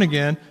get born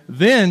again,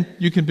 then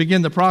you can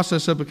begin the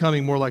process of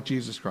becoming more like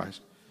Jesus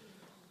Christ.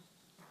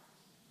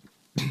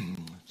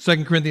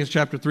 2 Corinthians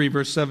chapter 3,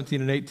 verse 17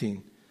 and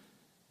 18.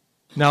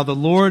 Now the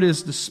Lord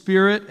is the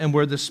Spirit, and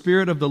where the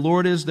Spirit of the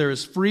Lord is, there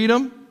is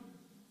freedom.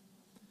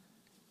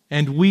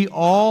 And we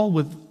all,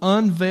 with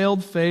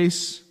unveiled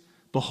face,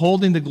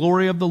 beholding the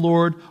glory of the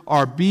Lord,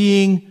 are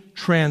being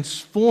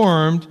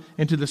transformed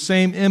into the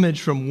same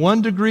image from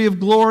one degree of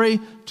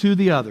glory to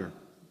the other.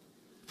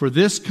 For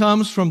this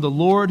comes from the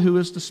Lord who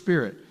is the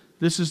Spirit.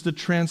 This is the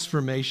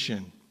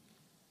transformation.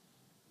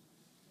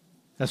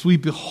 As we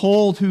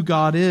behold who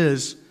God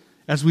is,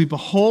 as we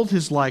behold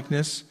His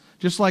likeness,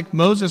 just like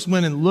Moses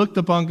went and looked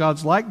upon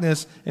God's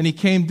likeness, and he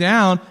came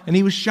down, and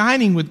he was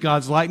shining with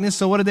God's likeness,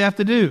 so what did they have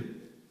to do?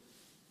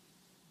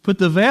 Put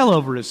the veil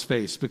over his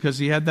face, because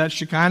he had that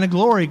Shekinah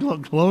glory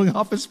glowing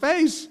off his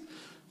face.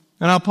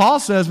 And now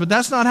Paul says, but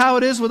that's not how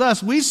it is with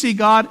us. We see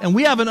God, and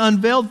we have an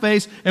unveiled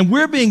face, and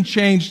we're being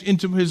changed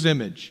into His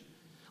image.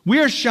 We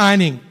are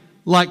shining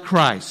like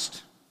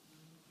Christ.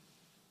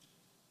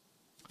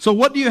 So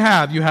what do you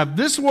have? You have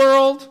this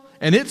world,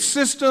 and its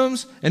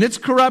systems, and its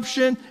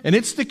corruption, and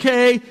its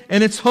decay,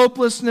 and its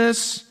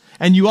hopelessness,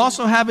 and you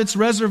also have its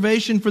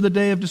reservation for the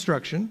day of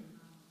destruction.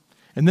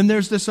 And then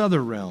there's this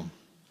other realm,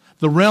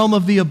 the realm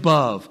of the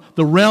above,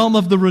 the realm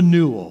of the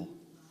renewal,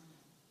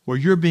 where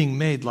you're being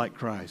made like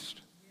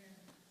Christ.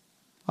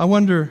 I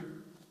wonder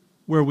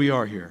where we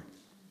are here.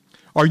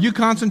 Are you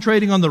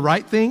concentrating on the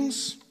right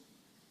things?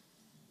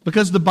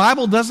 Because the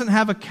Bible doesn't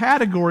have a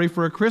category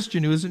for a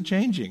Christian who isn't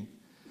changing.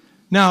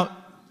 Now,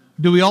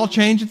 do we all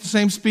change at the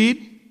same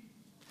speed?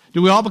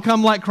 Do we all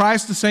become like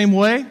Christ the same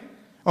way?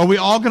 Are we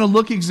all going to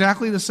look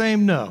exactly the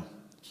same? No.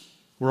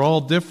 We're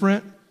all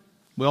different.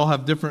 We all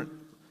have different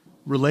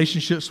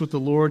relationships with the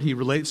Lord. He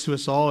relates to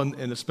us all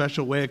in a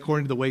special way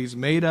according to the way He's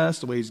made us,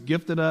 the way He's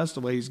gifted us,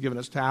 the way He's given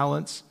us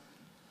talents,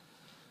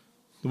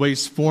 the way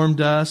He's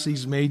formed us.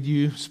 He's made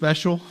you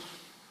special.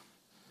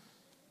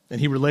 And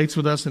He relates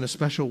with us in a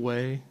special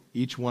way,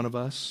 each one of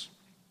us.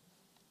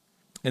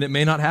 And it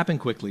may not happen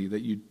quickly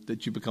that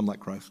you become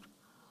like Christ.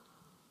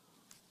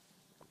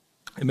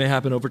 It may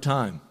happen over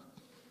time.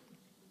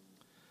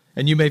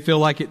 And you may feel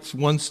like it's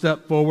one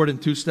step forward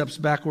and two steps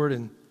backward,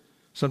 and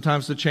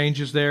sometimes the change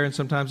is there and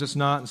sometimes it's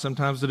not, and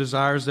sometimes the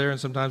desire is there and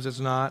sometimes it's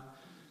not.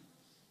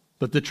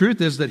 But the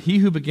truth is that He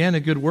who began a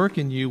good work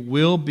in you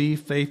will be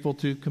faithful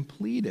to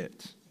complete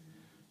it.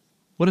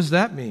 What does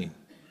that mean?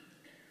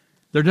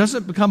 There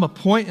doesn't become a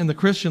point in the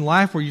Christian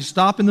life where you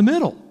stop in the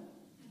middle.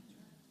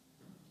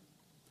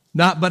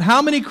 But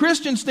how many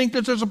Christians think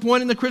that there's a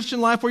point in the Christian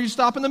life where you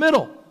stop in the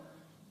middle?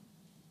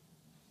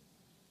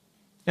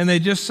 And they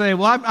just say,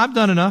 well, I've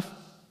done enough.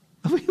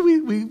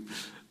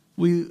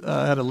 We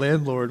had a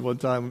landlord one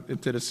time in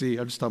Tennessee.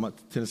 I'm just talking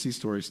about Tennessee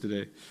stories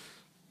today.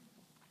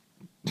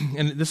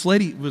 And this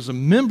lady was a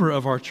member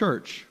of our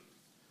church.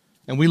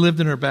 And we lived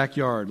in her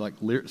backyard. Like,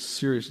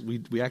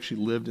 seriously, we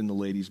actually lived in the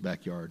lady's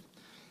backyard.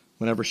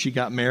 Whenever she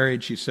got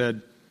married, she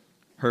said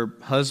her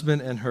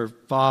husband and her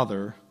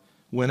father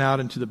went out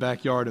into the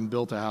backyard and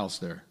built a house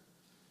there.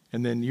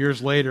 And then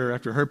years later,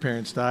 after her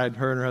parents died,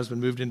 her and her husband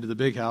moved into the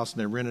big house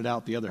and they rented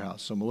out the other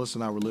house. So Melissa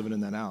and I were living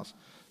in that house.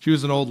 She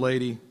was an old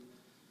lady,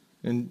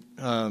 and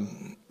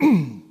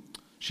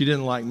she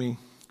didn't like me.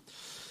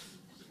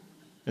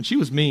 And she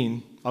was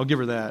mean. I'll give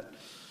her that.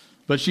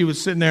 But she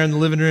was sitting there in the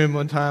living room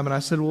one time, and I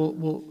said,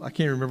 well, I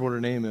can't remember what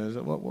her name is.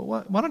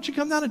 Why don't you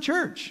come down to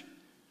church?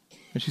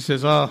 And she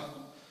says, oh,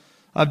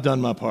 I've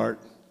done my part.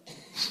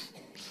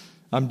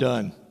 I'm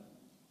done.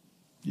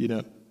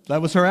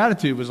 That was her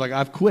attitude, was like,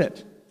 I've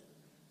quit.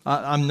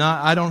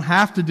 I don't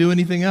have to do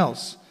anything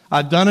else.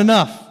 I've done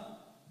enough.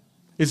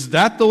 Is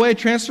that the way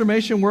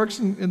transformation works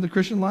in the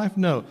Christian life?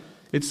 No.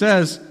 It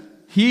says,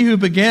 he who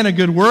began a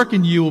good work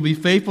in you will be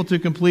faithful to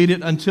complete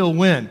it until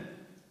when?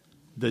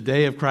 The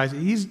day of Christ.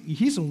 He's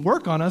going to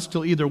work on us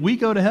till either we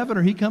go to heaven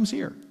or he comes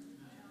here.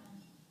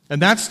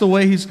 And that's the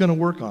way he's going to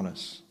work on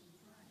us.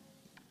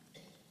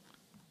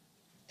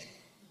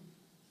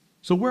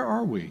 So where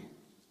are we?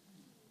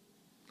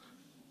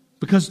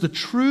 Because the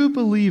true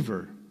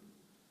believer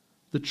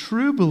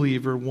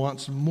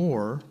wants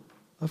more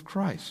of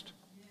Christ.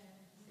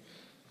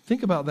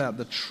 Think about that.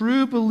 The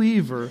true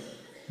believer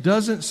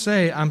doesn't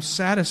say, I'm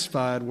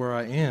satisfied where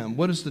I am.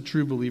 What does the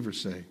true believer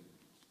say?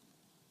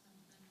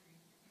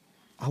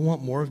 I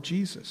want more of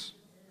Jesus.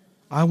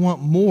 I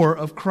want more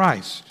of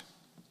Christ.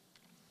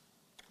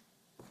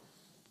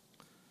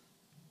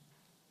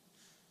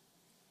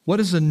 What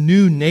does a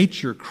new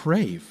nature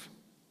crave?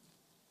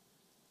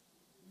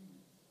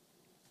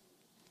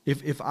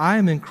 If I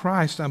am in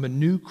Christ, I'm a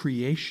new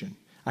creation.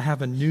 I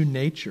have a new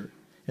nature.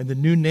 And the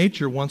new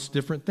nature wants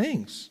different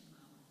things.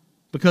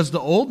 Because the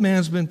old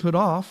man's been put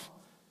off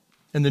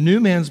and the new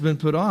man's been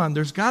put on,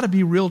 there's got to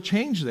be real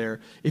change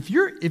there. If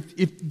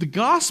the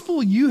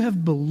gospel you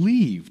have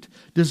believed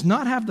does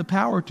not have the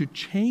power to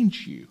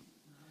change you,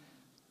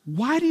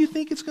 why do you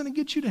think it's going to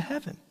get you to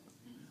heaven?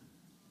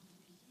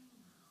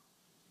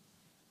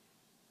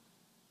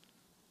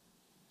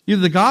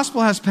 Either the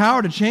gospel has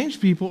power to change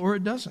people or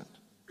it doesn't.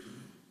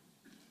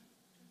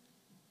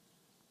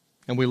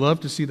 And we love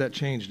to see that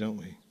change, don't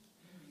we?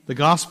 The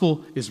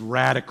gospel is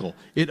radical.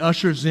 It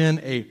ushers in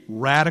a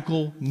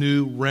radical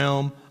new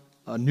realm,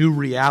 a new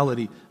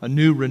reality, a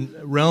new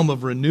realm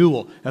of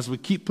renewal as we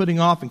keep putting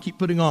off and keep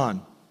putting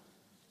on.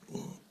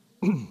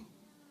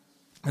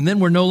 And then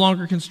we're no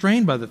longer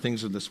constrained by the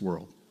things of this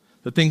world,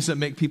 the things that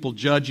make people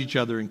judge each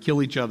other and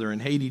kill each other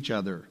and hate each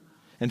other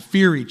and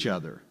fear each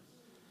other.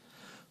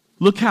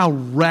 Look how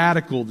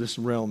radical this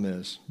realm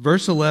is.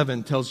 Verse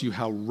 11 tells you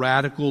how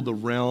radical the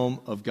realm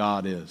of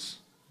God is.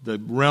 The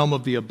realm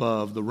of the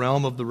above, the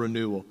realm of the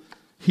renewal.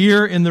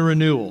 Here in the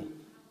renewal.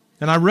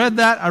 And I read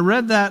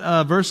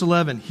that verse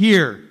 11,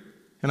 here,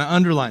 and I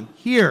underlined,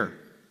 here.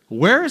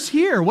 Where is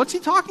here? What's he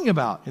talking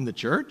about? In the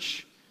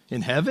church?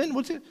 In heaven?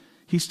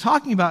 He's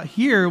talking about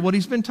here what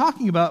he's been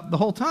talking about the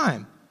whole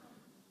time.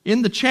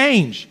 In the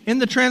change, in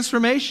the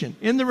transformation,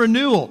 in the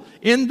renewal,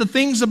 in the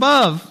things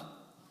above.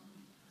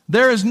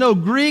 There is no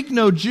Greek,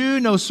 no Jew,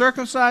 no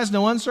circumcised,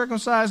 no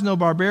uncircumcised, no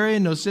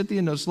barbarian, no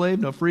Scythian, no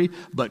slave, no free,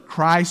 but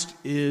Christ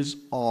is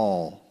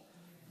all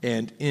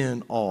and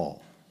in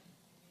all.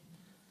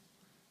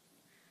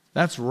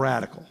 That's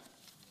radical.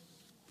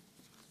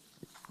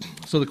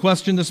 So the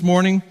question this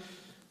morning,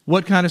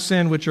 what kind of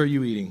sandwich are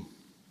you eating?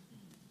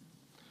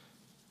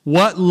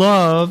 What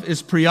love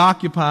is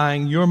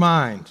preoccupying your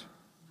mind?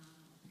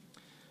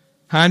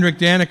 Heinrich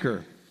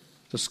Dannecker,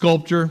 the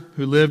sculptor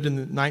who lived in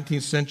the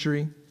 19th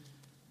century,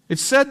 it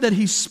said that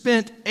he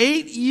spent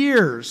 8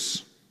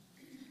 years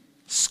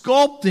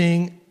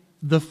sculpting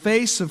the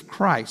face of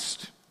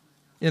Christ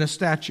in a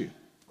statue.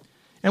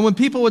 And when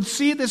people would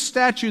see this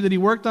statue that he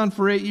worked on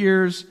for 8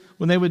 years,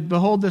 when they would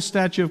behold this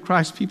statue of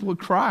Christ, people would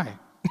cry.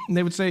 And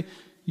they would say,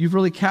 you've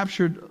really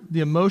captured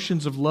the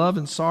emotions of love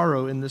and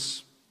sorrow in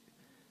this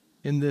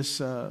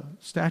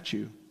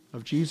statue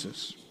of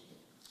Jesus.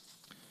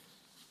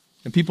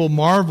 And people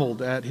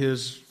marveled at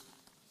his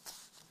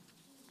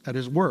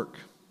work.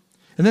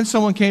 And then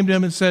someone came to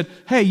him and said,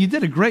 hey, you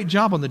did a great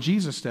job on the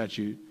Jesus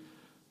statue. Do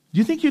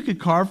you think you could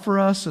carve for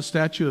us a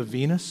statue of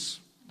Venus,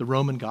 the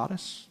Roman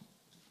goddess?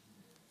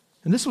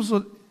 And this was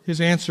what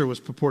his answer was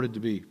purported to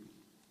be.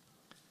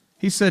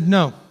 He said,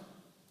 no.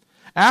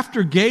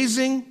 After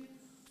gazing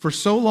for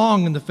so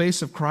long in the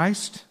face of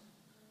Christ,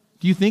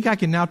 do you think I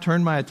can now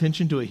turn my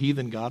attention to a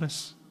heathen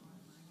goddess?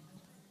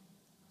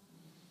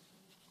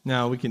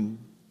 Now, we can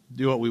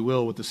do what we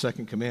will with the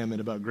second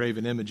commandment about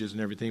graven images and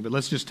everything, but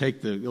let's just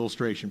take the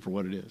illustration for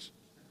what it is.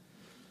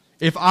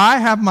 If I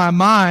have my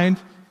mind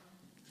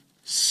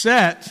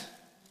set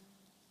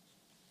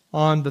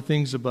on the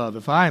things above,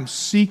 if I am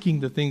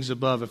seeking the things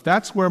above, if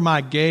that's where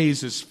my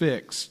gaze is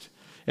fixed,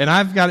 and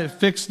I've got it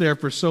fixed there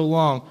for so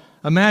long,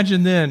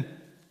 imagine then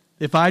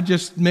if I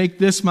just make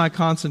this my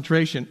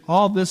concentration,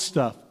 all this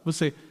stuff, we'll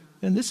say,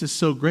 man, this is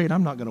so great,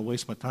 I'm not going to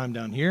waste my time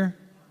down here.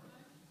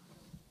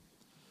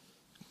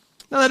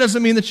 Now, that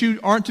doesn't mean that you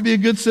aren't to be a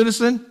good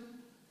citizen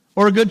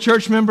or a good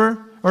church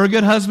member or a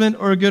good husband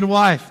or a good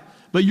wife.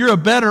 But you're a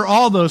better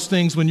all those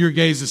things when your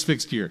gaze is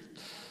fixed here.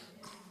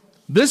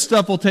 This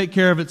stuff will take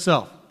care of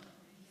itself.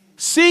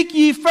 Seek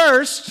ye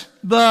first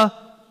the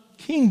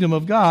kingdom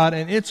of God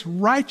and its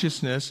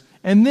righteousness,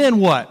 and then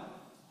what?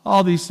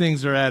 All these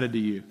things are added to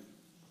you.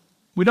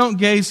 We don't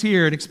gaze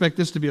here and expect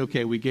this to be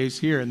okay. We gaze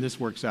here and this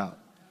works out.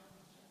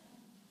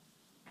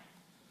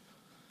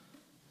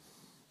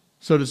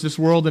 So does this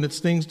world and its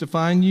things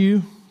define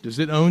you? Does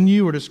it own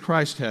you, or does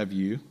Christ have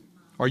you?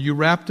 Are you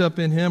wrapped up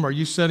in Him? Are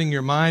you setting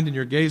your mind and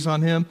your gaze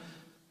on Him?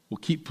 Well,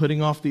 keep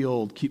putting off the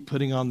old. Keep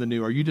putting on the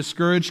new. Are you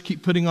discouraged?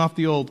 Keep putting off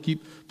the old.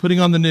 Keep putting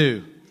on the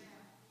new. Do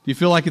you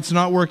feel like it's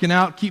not working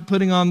out? Keep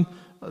putting on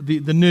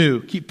the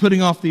new. Keep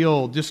putting off the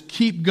old. Just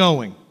keep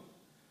going.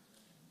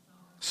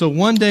 So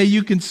one day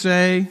you can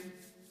say,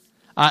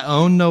 I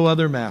own no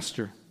other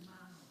master.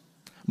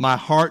 My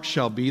heart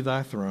shall be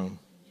thy throne.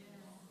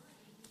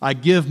 I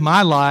give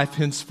my life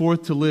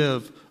henceforth to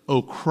live,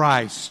 O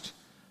Christ,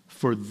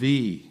 for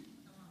thee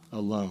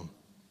alone.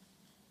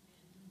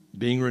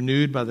 Being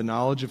renewed by the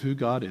knowledge of who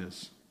God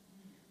is,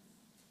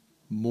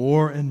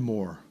 more and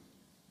more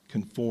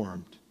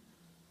conformed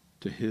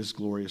to His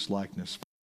glorious likeness.